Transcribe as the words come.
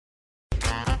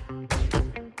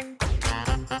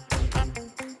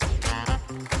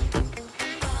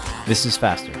This is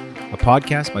Faster, a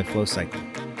podcast by FLO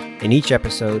Cycling. In each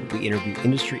episode, we interview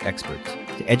industry experts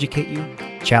to educate you,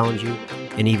 challenge you,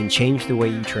 and even change the way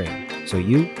you train so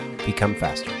you become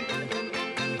faster.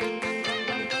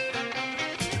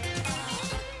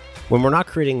 When we're not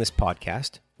creating this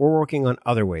podcast, we're working on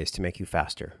other ways to make you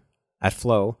faster. At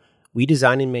FLO, we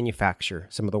design and manufacture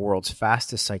some of the world's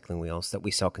fastest cycling wheels that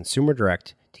we sell consumer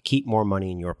direct to keep more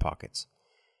money in your pockets.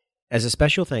 As a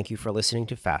special thank you for listening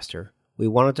to Faster, we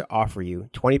wanted to offer you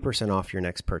 20% off your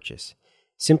next purchase.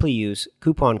 Simply use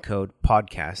coupon code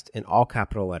PODCAST in all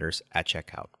capital letters at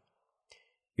checkout.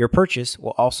 Your purchase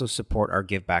will also support our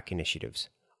Give Back initiatives.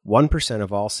 1%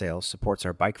 of all sales supports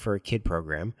our Bike for a Kid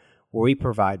program, where we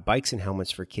provide bikes and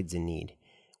helmets for kids in need.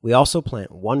 We also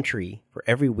plant one tree for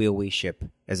every wheel we ship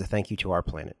as a thank you to our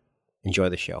planet. Enjoy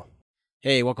the show.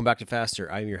 Hey, welcome back to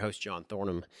Faster. I'm your host, John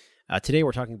Thornham. Today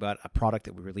we're talking about a product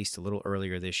that we released a little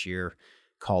earlier this year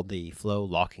called the FLO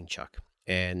Locking Chuck.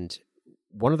 And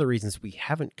one of the reasons we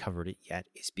haven't covered it yet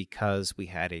is because we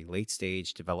had a late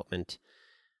stage development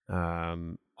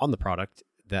on the product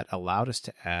that allowed us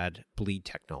to add bleed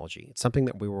technology. It's something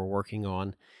that we were working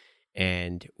on,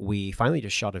 and we finally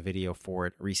just shot a video for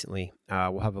it recently.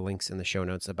 We'll have the links in the show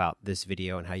notes about this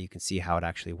video and how you can see how it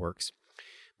actually works.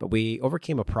 But we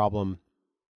overcame a problem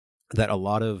that a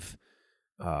lot of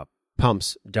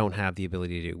pumps don't have the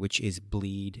ability to do, which is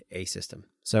bleed a system.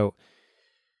 So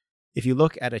if you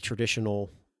look at a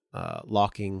traditional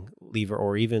locking lever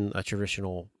or even a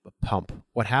traditional pump,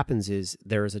 what happens is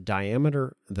there is a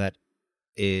diameter that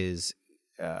is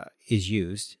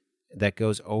used that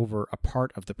goes over a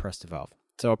part of the Presta valve.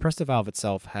 So a Presta valve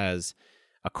itself has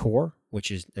a core, which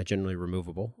is generally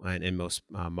removable, and in most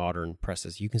modern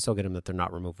Prestas, you can still get them that they're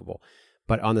not removable.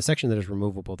 But on the section that is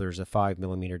removable, there's a 5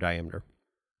 millimeter diameter.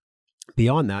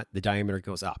 Beyond that, the diameter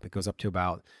goes up. It goes up to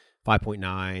about 5.9,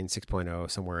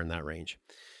 6.0, somewhere in that range.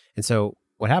 And so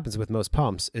what happens with most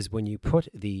pumps is when you put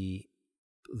the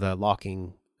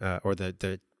locking or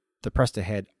the Presta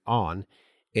head on,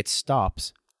 it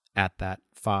stops at that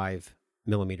 5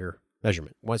 millimeter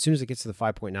measurement. Well, as soon as it gets to the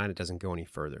 5.9, it doesn't go any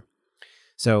further.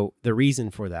 So the reason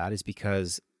for that is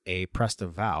because a Presta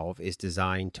valve is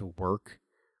designed to work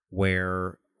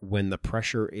where when the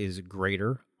pressure is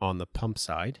greater on the pump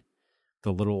side,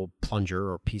 the little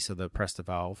plunger or piece of the Presta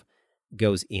valve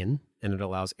goes in, and it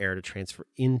allows air to transfer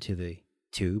into the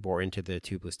tube or into the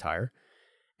tubeless tire.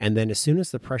 And then as soon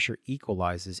as the pressure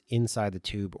equalizes inside the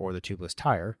tube or the tubeless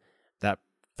tire, that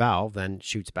valve then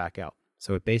shoots back out.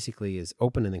 So it basically is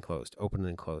open and then closed, open and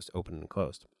then closed, open and then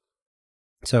closed.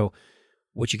 So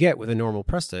what you get with a normal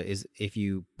Presta is if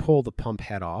you pull the pump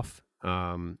head off,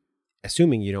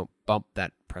 assuming you don't bump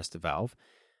that Presta valve,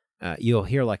 you'll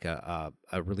hear like a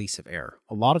release of air.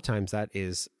 A lot of times that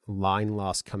is line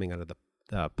loss coming out of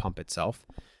the pump itself.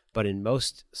 But in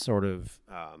most sort of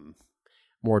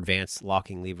more advanced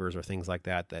locking levers or things like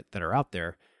that are out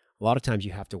there, a lot of times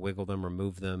you have to wiggle them,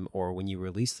 remove them, or when you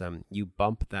release them, you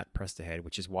bump that Presta head,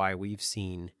 which is why we've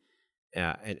seen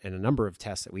in a number of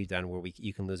tests that we've done where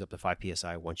you can lose up to 5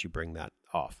 PSI once you bring that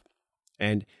off.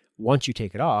 And once you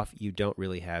take it off, you don't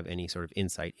really have any sort of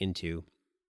insight into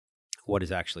what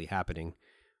is actually happening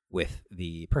with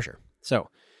the pressure. So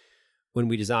when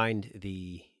we designed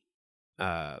the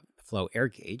FLO Air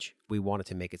Gauge, we wanted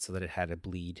to make it so that it had a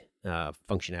bleed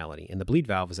functionality. And the bleed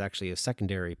valve is actually a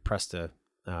secondary Presta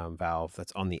valve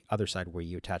that's on the other side where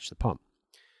you attach the pump.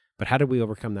 But how did we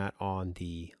overcome that on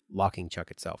the locking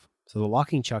chuck itself? So the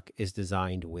locking chuck is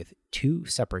designed with 2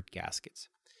 separate gaskets.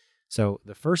 So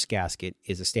the first gasket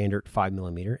is a standard 5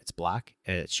 millimeter. It's black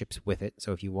and it ships with it.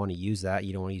 So if you want to use that,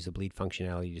 you don't want to use the bleed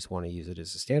functionality, you just want to use it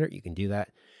as a standard, you can do that.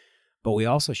 But we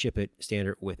also ship it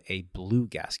standard with a blue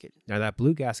gasket. Now that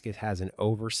blue gasket has an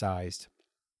oversized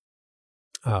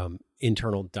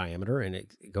internal diameter, and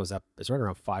it goes up, it's right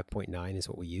around 5.9 is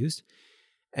what we used.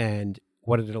 And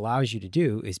what it allows you to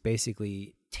do is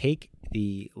basically take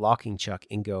the locking chuck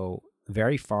and go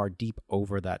very far deep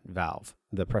over that valve,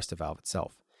 the Presta valve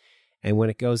itself. And when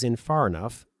it goes in far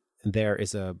enough, there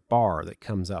is a bar that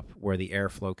comes up where the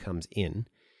airflow comes in.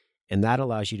 And that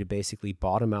allows you to basically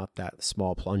bottom out that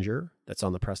small plunger that's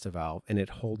on the Presta valve, and it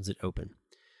holds it open.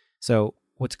 So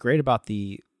what's great about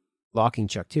the locking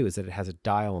chuck too is that it has a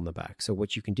dial on the back. So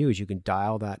what you can do is you can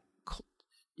dial that,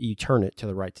 you turn it to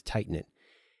the right to tighten it.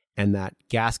 And that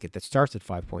gasket that starts at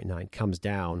 5.9 comes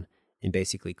down and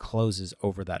basically closes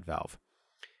over that valve.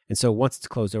 And so once it's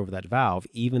closed over that valve,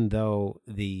 even though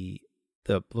the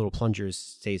little plunger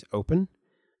stays open,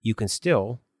 you can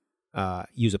still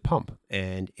use a pump,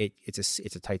 and it's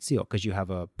a tight seal because you have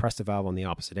a Presta valve on the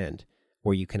opposite end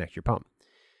where you connect your pump.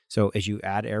 So as you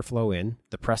add airflow in,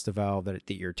 the Presta valve that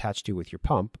you're attached to with your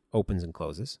pump opens and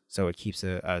closes, so it keeps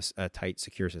a tight,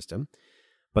 secure system.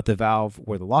 But the valve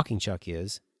where the locking chuck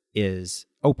is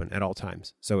open at all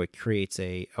times, so it creates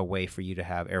a way for you to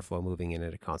have airflow moving in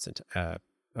at a constant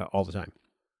all the time.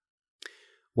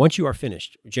 Once you are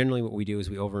finished, generally what we do is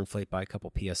we overinflate by a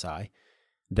couple PSI.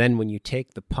 Then when you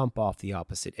take the pump off the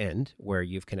opposite end where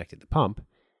you've connected the pump,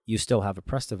 you still have a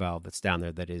Presta valve that's down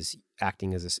there that is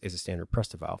acting as a standard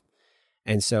Presta valve.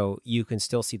 And so you can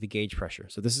still see the gauge pressure.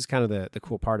 So this is kind of the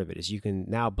cool part of it, is you can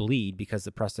now bleed because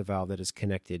the Presta valve that is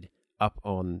connected up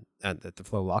on the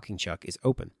FLO Locking Chuck is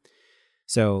open.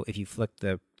 So if you flick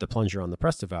the plunger on the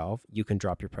Presta valve, you can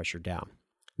drop your pressure down.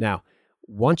 Now,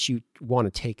 once you want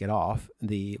to take it off,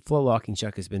 the FLO Locking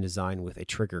Chuck has been designed with a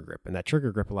trigger grip, and that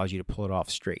trigger grip allows you to pull it off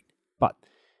straight. But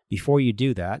before you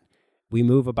do that, we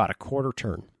move about a quarter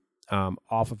turn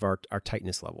off of our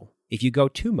tightness level. If you go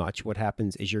too much, what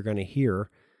happens is you're going to hear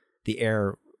the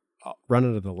air run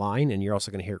out of the line, and you're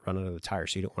also going to hear it run out of the tire,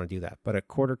 so you don't want to do that. But a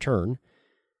quarter turn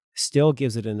still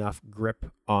gives it enough grip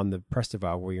on the Presta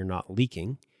valve where you're not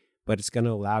leaking, but it's going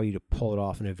to allow you to pull it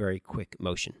off in a very quick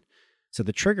motion. So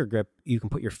the trigger grip, you can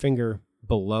put your finger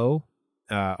below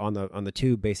on the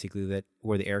tube, basically, that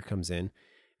where the air comes in,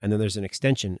 and then there's an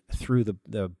extension through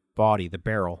the body, the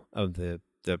barrel of the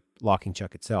locking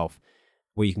chuck itself,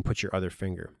 where you can put your other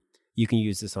finger. You can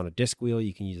use this on a disc wheel,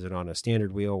 you can use it on a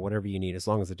standard wheel, whatever you need, as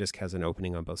long as the disc has an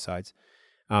opening on both sides.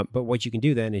 But what you can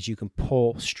do then is you can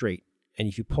pull straight, and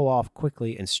if you pull off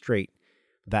quickly and straight,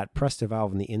 that Presta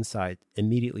valve on the inside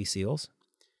immediately seals.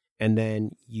 And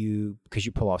then because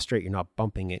you pull off straight, you're not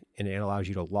bumping it, and it allows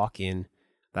you to lock in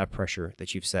that pressure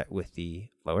that you've set with the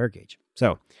FLO Air Gauge.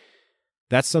 So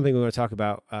that's something we want to talk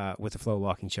about with the FLO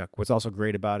Locking Chuck. What's also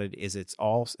great about it is it's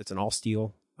an all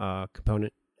steel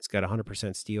component. It's got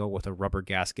 100% steel with a rubber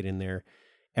gasket in there.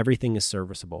 Everything is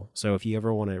serviceable. So if you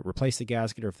ever want to replace the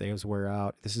gasket, or if those wear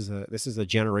out, this is a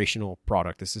generational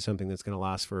product. This is something that's going to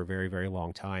last for a very, very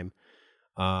long time.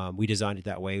 We designed it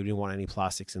that way. We didn't want any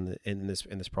plastics in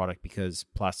this product, because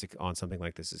plastic on something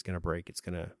like this is going to break. It's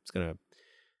going to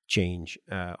change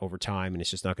over time, and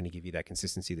it's just not going to give you that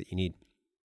consistency that you need.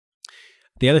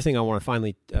 The other thing I want to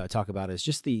finally talk about is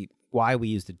just why we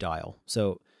use the dial.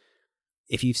 So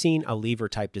if you've seen a lever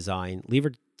type design,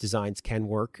 lever designs can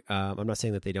work. I'm not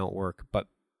saying that they don't work, but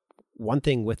one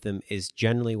thing with them is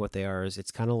generally what they are is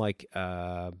it's kind of like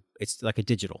it's like a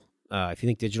digital. If you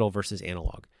think digital versus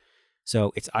analog.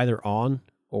 So it's either on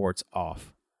or it's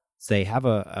off. So they have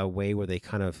a way where they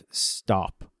kind of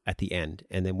stop at the end.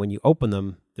 And then when you open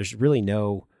them, there's really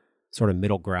no sort of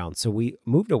middle ground. So we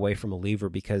moved away from a lever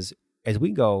because as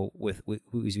we go we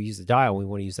use the dial, we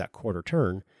want to use that quarter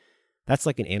turn. That's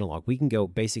like an analog. We can go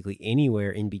basically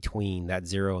anywhere in between that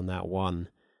 0 and that 1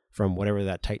 from whatever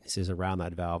that tightness is around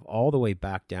that valve all the way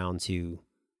back down to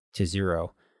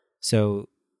 0. So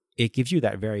it gives you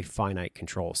that very finite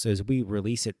control. So as we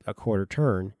release it a quarter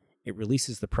turn, it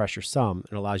releases the pressure some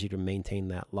and allows you to maintain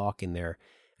that lock in there,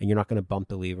 and you're not going to bump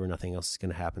the lever. Nothing else is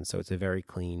going to happen. So it's a very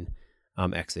clean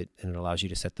exit, and it allows you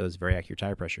to set those very accurate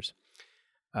tire pressures.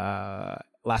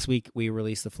 Last week we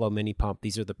released the FLO Mini Pump.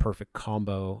 These are the perfect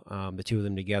combo, the two of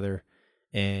them together,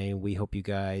 and we hope you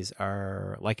guys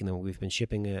are liking them. We've been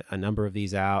shipping a number of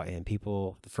these out, and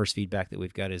the first feedback that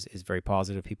we've got is very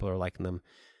positive. People are liking them,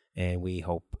 and we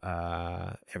hope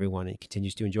everyone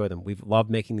continues to enjoy them. We've loved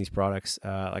making these products.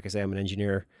 Like I say, I'm an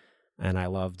engineer, and I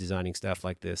love designing stuff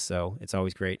like this, so it's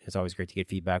always great. It's always great to get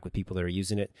feedback with people that are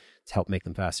using it to help make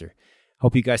them faster.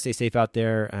 Hope you guys stay safe out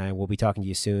there, and we'll be talking to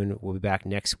you soon. We'll be back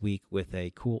next week with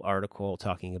a cool article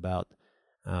talking about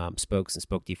spokes and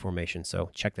spoke deformation, so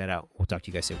check that out. We'll talk to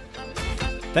you guys soon.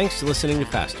 Thanks for listening to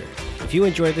Faster. If you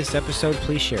enjoyed this episode,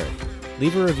 please share it.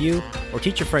 Leave a review or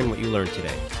teach a friend what you learned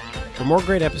today. For more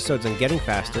great episodes on getting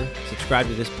faster, subscribe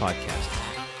to this podcast.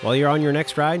 While you're on your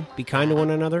next ride, be kind to one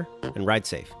another and ride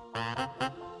safe.